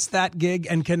who wants that gig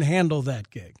and can handle that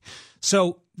gig.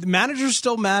 So the manager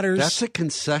still matters. That's a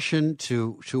concession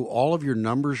to all of your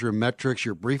numbers, your metrics,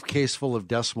 your briefcase full of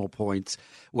decimal points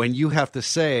when you have to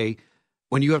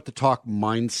talk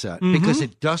mindset because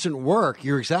it doesn't work.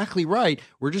 You're exactly right.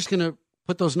 We're just going to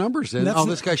put those numbers in.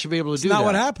 This guy should be able to do that. That's not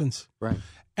what happens. Right.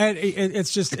 And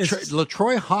it's just...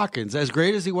 LaTroy Hawkins, as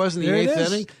great as he was in the 8th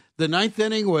inning, the 9th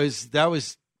inning was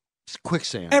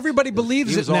quicksand. Everybody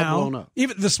believes it now. All blown up.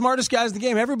 Even the smartest guys in the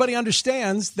game, everybody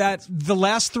understands that the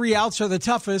last 3 outs are the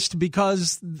toughest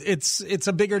because it's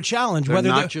a bigger challenge. They're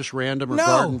not just random or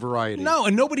garden variety. No,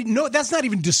 and that's not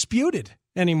even disputed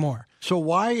anymore. So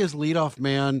why is leadoff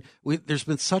man? There's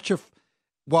been such a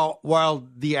while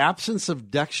the absence of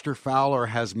Dexter Fowler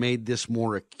has made this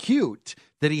more acute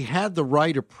that he had the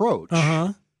right approach,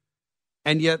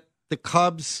 and yet the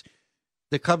Cubs,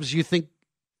 you think.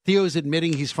 Theo's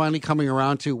admitting he's finally coming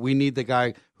around to we need the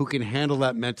guy who can handle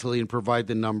that mentally and provide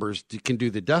the numbers, can do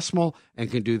the decimal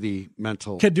and can do the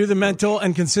mental. Can do the mental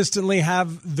and consistently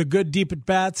have the good deep at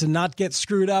bats and not get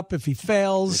screwed up if he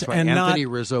fails. That's right. And Anthony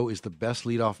Rizzo is the best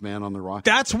leadoff man on the roster.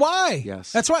 That's why.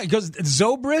 Yes. That's why. Because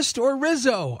Zobrist or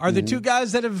Rizzo are the 2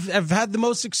 guys that have had the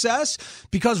most success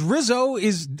because Rizzo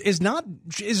is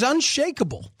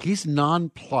unshakable. He's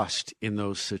nonplussed in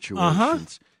those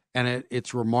situations. And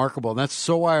it's remarkable. And that's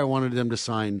so why I wanted them to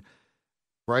sign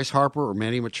Bryce Harper or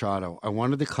Manny Machado. I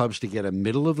wanted the Cubs to get a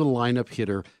middle-of-the-lineup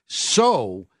hitter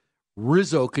so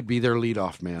Rizzo could be their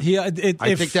leadoff man.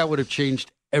 I think that would have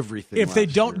changed everything. If they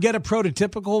don't get a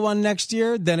prototypical one next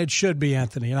year, then it should be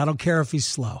Anthony. And I don't care if he's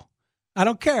slow. I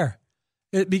don't care.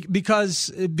 Because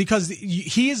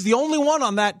he is the only one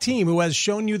on that team who has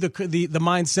shown you the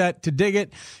mindset to dig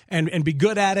it and be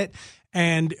good at it.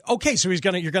 And okay, so you're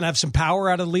gonna have some power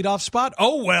out of the leadoff spot.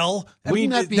 Oh well, that'd be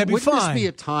fine. Wouldn't this be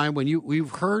a time when we've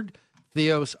heard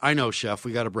Theo's? I know, Chef,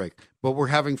 we got a break, but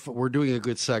we're doing a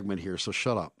good segment here, so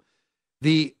shut up.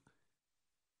 The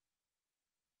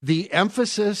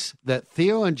emphasis that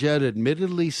Theo and Jed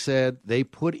admittedly said they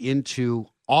put into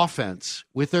offense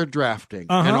with their drafting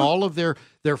and all of their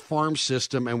farm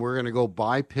system, and we're going to go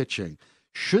buy pitching.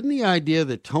 Shouldn't the idea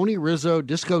that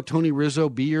Disco Tony Rizzo,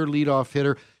 be your leadoff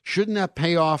hitter, shouldn't that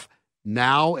pay off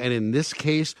now? And in this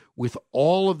case, with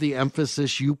all of the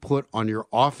emphasis you put on your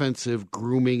offensive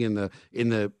grooming in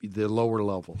the lower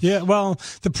levels. Yeah, well,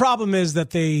 the problem is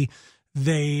that they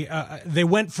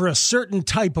went for a certain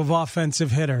type of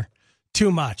offensive hitter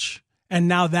too much, and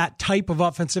now that type of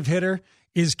offensive hitter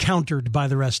is countered by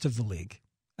the rest of the league.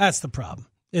 That's the problem.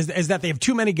 Is that they have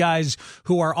too many guys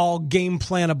who are all game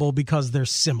plannable because they're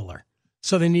similar.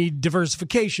 So they need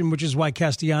diversification, which is why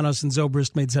Castellanos and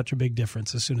Zobrist made such a big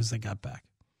difference as soon as they got back.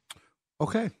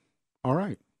 Okay. All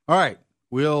right.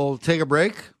 We'll take a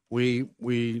break. We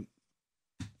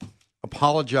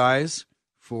apologize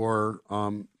for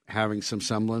having some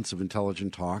semblance of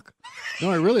intelligent talk. No,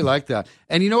 I really like that.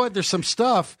 And you know what? There's some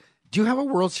stuff. Do you have a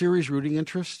World Series rooting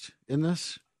interest in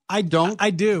this? I don't.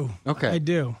 I do. Okay. I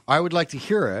do. I would like to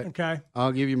hear it. Okay.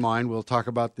 I'll give you mine. We'll talk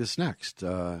about this next.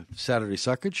 Saturday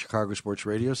Suckage, Chicago Sports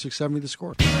Radio, 670 The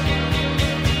Score.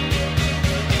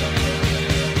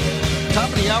 Top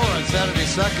of the hour on Saturday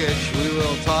Suckage, we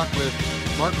will talk with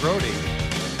Mark Grody.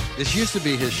 This used to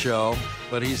be his show,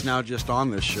 but he's now just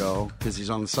on this show because he's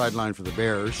on the sideline for the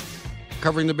Bears.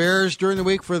 Covering the Bears during the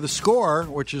week for The Score,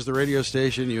 which is the radio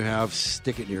station you have.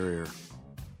 Stick it in your ear.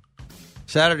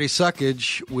 Saturday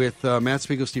Suckage with Matt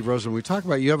Spiegel, Steve Rosen. We talk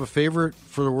about you have a favorite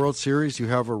for the World Series. You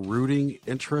have a rooting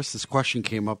interest. This question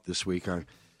came up this week with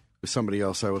somebody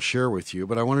else I will share with you,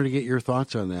 but I wanted to get your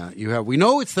thoughts on that. We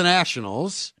know it's the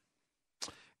Nationals.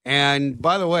 And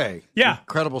by the way,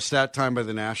 incredible stat time by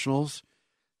the Nationals.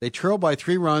 They trailed by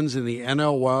 3 runs in the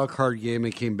NL wildcard game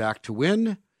and came back to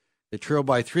win. They trailed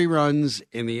by 3 runs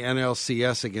in the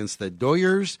NLCS against the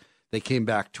Dodgers. They came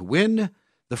back to win.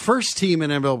 The first team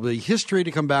in MLB history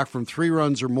to come back from 3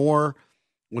 runs or more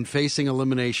when facing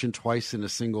elimination twice in a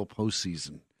single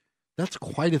postseason. That's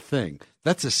quite a thing.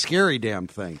 That's a scary damn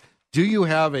thing. Do you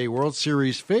have a World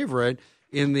Series favorite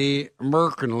in the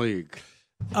American League?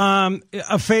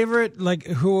 A favorite, like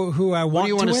who I want to win? What do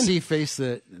you want to see face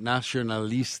the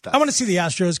Nacionalistas? I want to see the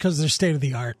Astros because they're state of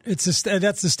the art. That's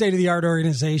the state of the art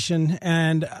organization,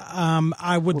 and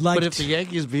I would like. But if the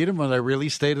Yankees beat them, are they really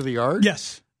state of the art?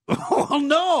 Yes. Oh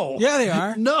no! Yeah, they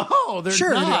are. No, they're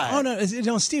sure, not. Oh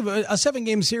no, Steve. A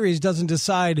 7-game series doesn't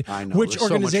decide which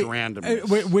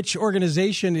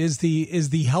organization is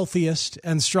the healthiest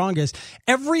and strongest.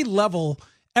 Every level,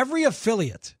 every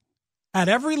affiliate, at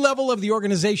every level of the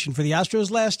organization for the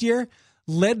Astros last year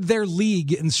led their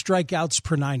league in strikeouts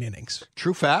per 9 innings.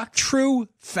 True fact. True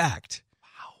fact.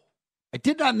 I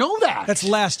did not know that. That's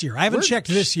last year. I haven't checked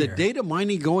this year. The data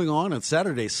mining going on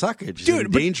Saturday Suckage is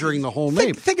endangering the whole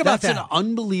name. Think about that. That's an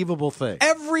unbelievable thing.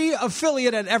 Every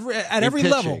affiliate at every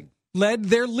level led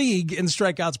their league in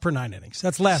strikeouts per 9 innings.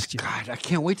 That's last year. God, I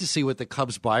can't wait to see what the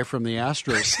Cubs buy from the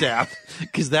Astros staff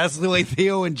because that's the way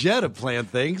Theo and Jed have planned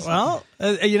things. Well,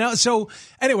 so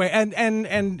anyway,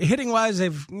 and hitting wise,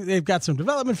 they've got some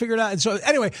development figured out. And so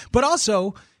anyway, but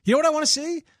also, you know what I want to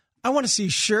see? I want to see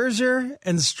Scherzer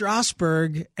and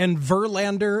Strasburg and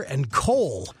Verlander and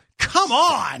Cole. Come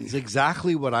on! It's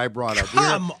exactly what I brought up.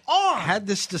 Come on! I had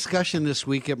this discussion this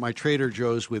week at my Trader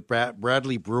Joe's with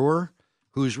Bradley Brewer,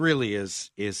 who's really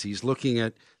he's looking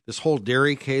at this whole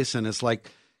dairy case and it's like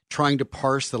trying to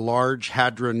parse the Large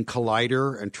Hadron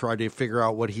Collider and try to figure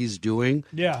out what he's doing.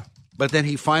 Yeah. But then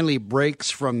he finally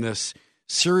breaks from this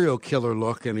serial killer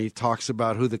look and he talks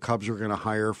about who the Cubs are going to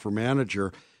hire for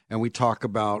manager. And we talk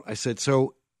about, I said,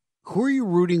 so who are you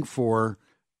rooting for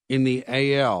in the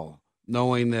AL,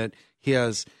 knowing that he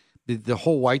has the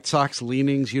whole White Sox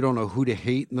leanings? You don't know who to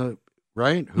hate,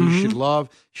 right? Who should love,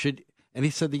 and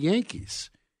he said the Yankees,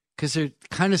 because it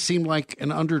kind of seemed like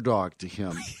an underdog to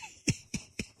him.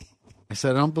 I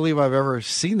said, I don't believe I've ever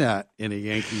seen that in a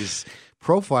Yankees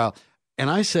profile. And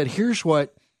I said, here's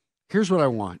what I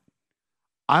want.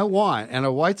 And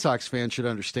a White Sox fan should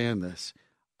understand this,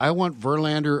 I want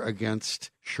Verlander against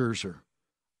Scherzer.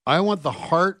 I want the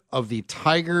heart of the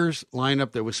Tigers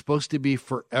lineup that was supposed to be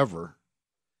forever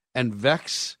and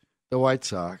vex the White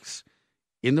Sox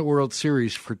in the World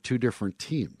Series for 2 different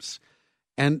teams.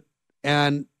 And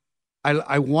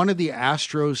I wanted the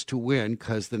Astros to win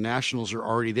because the Nationals are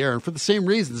already there. And for the same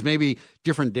reasons, maybe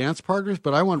different dance partners,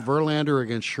 but I want Verlander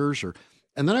against Scherzer.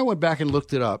 And then I went back and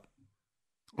looked it up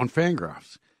on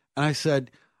Fangraphs. And I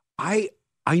said, I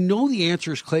know the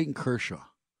answer is Clayton Kershaw.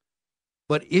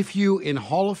 But if you, in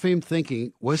Hall of Fame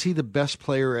thinking, was he the best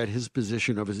player at his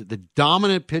position, the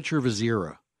dominant pitcher of his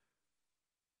era?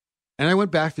 And I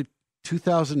went back to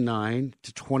 2009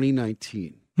 to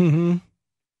 2019. Mm-hmm.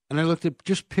 And I looked at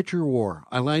just pitcher WAR.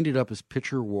 I lined it up as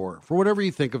pitcher WAR. For whatever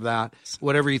you think of that,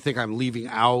 whatever you think I'm leaving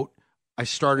out, I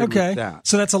started with that.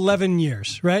 So that's 11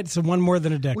 years, right? So one more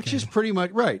than a decade. Which is pretty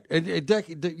much right. A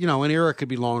decade, an era could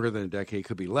be longer than a decade,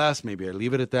 could be less. Maybe I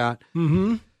leave it at that.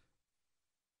 Mm-hmm.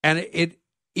 And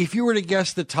if you were to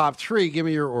guess the top three, give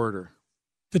me your order.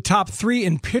 The top three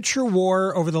in pitcher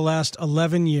WAR over the last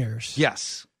 11 years.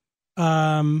 Yes.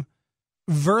 Verlander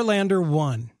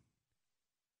 1.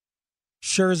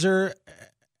 Scherzer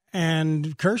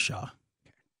and Kershaw.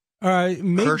 All right,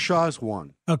 Kershaw's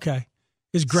 1. Okay.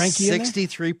 Is Greinke in there?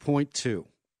 63.2.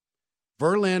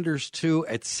 Verlander's 2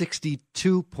 at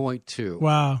 62.2.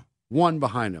 Wow. 1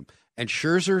 behind him. And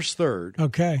Scherzer's 3rd.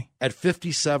 Okay. At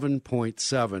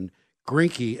 57.7.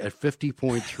 Greinke at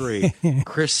 50.3.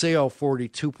 Chris Sale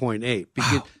 42.8.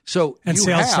 Wow. So and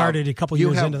Sale started a couple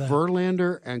years into that. You have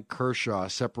Verlander and Kershaw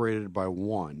separated by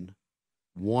one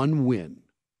win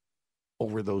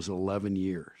over those 11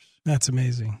 years. That's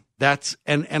amazing.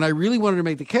 And I really wanted to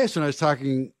make the case when I was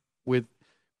talking with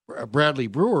Bradley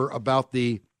Brewer about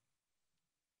the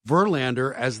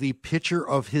Verlander as the pitcher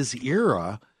of his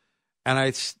era. And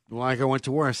I went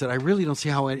to war, I said, I really don't see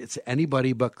how it's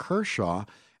anybody but Kershaw.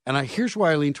 And here's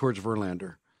why I lean towards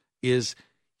Verlander is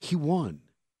he won.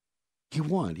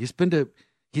 He's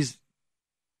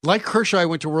like Kershaw. I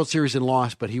went to World Series and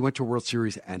lost, but he went to World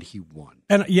Series and he won.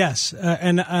 And yes.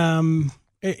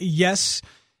 Yes.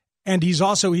 And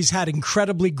he's had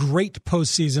incredibly great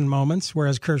postseason moments,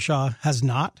 whereas Kershaw has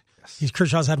not. Yes.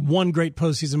 Kershaw's had one great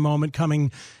postseason moment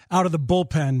coming out of the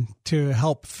bullpen to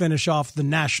help finish off the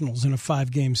Nationals in a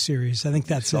 5-game series. I think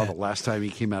that's it. The last time he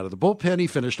came out of the bullpen, he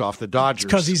finished off the Dodgers.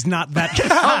 Because he's not that.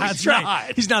 That's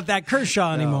right. He's not that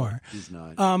Kershaw anymore. He's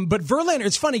not. But Verlander,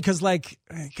 it's funny because got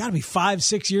to be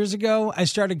 5-6 years ago, I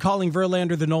started calling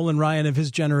Verlander the Nolan Ryan of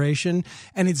his generation,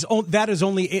 and that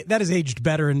has aged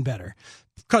better and better.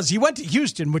 Because he went to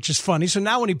Houston, which is funny. So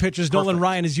now when he pitches, Nolan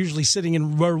Ryan is usually sitting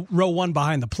in row 1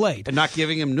 behind the plate. And not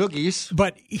giving him noogies.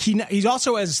 But he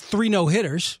also has 3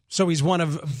 no-hitters. So he's one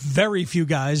of very few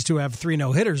guys to have 3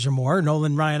 no-hitters or more.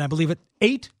 Nolan Ryan, I believe, at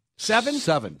 8? 7?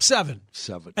 7.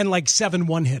 And like 7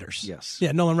 one-hitters. Yes.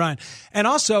 Yeah, Nolan Ryan. And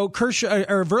also,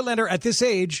 Verlander at this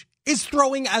age is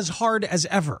throwing as hard as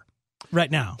ever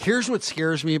right now. Here's what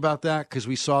scares me about that, because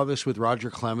we saw this with Roger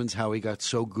Clemens, how he got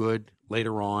so good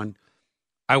later on.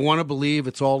 I want to believe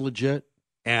it's all legit,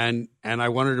 and I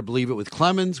wanted to believe it with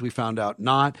Clemens. We found out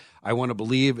not. I want to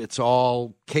believe it's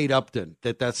all Kate Upton,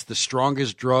 that's the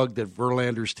strongest drug that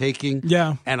Verlander's taking.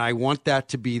 Yeah. And I want that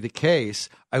to be the case.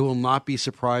 I will not be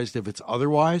surprised if it's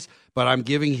otherwise, but I'm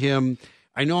giving him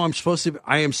 – I know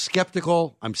I am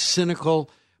skeptical, I'm cynical,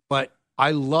 but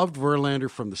I loved Verlander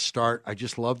from the start. I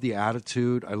just love the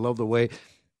attitude. I love the way –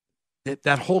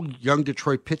 that whole young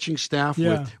Detroit pitching staff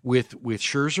with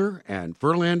Scherzer and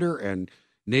Verlander and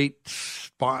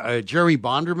Jeremy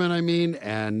Bonderman,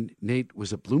 and Nate,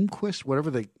 was it Bloomquist?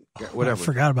 Whatever. I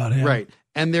forgot about him. Right.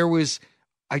 And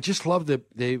I just love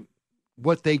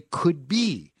what they could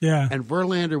be. Yeah. And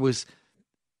Verlander was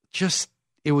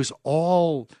it was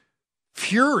all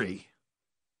fury.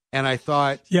 And I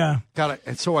thought,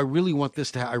 and so I really want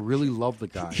this to happen. I really love the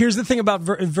guy. Here's the thing about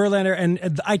Verlander,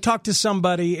 and I talked to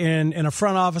somebody in a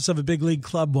front office of a big league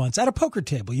club once at a poker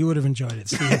table. You would have enjoyed it,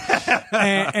 Steve.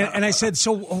 and I said,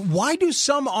 so why do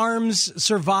some arms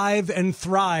survive and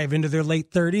thrive into their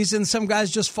late 30s and some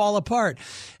guys just fall apart?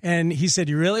 And he said,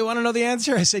 you really want to know the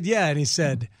answer? I said, yeah. And he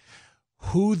said,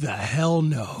 who the hell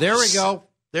knows? There we go.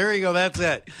 There you go. That's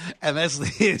it. And that's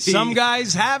some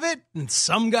guys have it and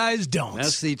some guys don't.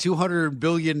 That's the $200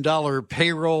 billion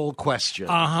payroll question.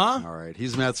 Uh-huh. All right.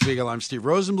 He's Matt Spiegel. I'm Steve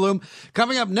Rosenblum.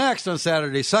 Coming up next on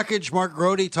Saturday Suckage, Mark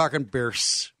Grody talking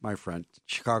Bears, my friend.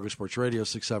 Chicago Sports Radio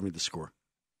 670 The Score.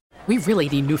 We really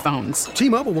need new phones.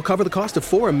 T-Mobile will cover the cost of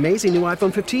 4 amazing new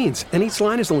iPhone 15s, and each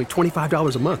line is only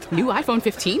 $25 a month. New iPhone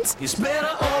 15s? It's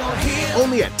better over here.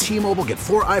 Only at T-Mobile, get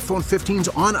 4 iPhone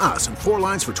 15s on us and 4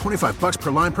 lines for $25 per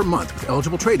line per month with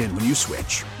eligible trade-in when you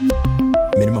switch.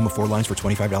 Minimum of 4 lines for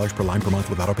 $25 per line per month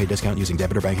with autopay discount using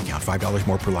debit or bank account. $5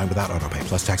 more per line without autopay,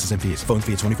 plus taxes and fees. Phone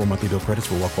fee at 24 monthly bill credits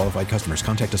for well-qualified customers.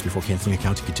 Contact us before canceling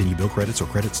account to continue bill credits or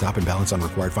credit stop and balance on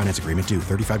required finance agreement due.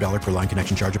 $35 per line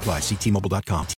connection charge applies. See T-Mobile.com.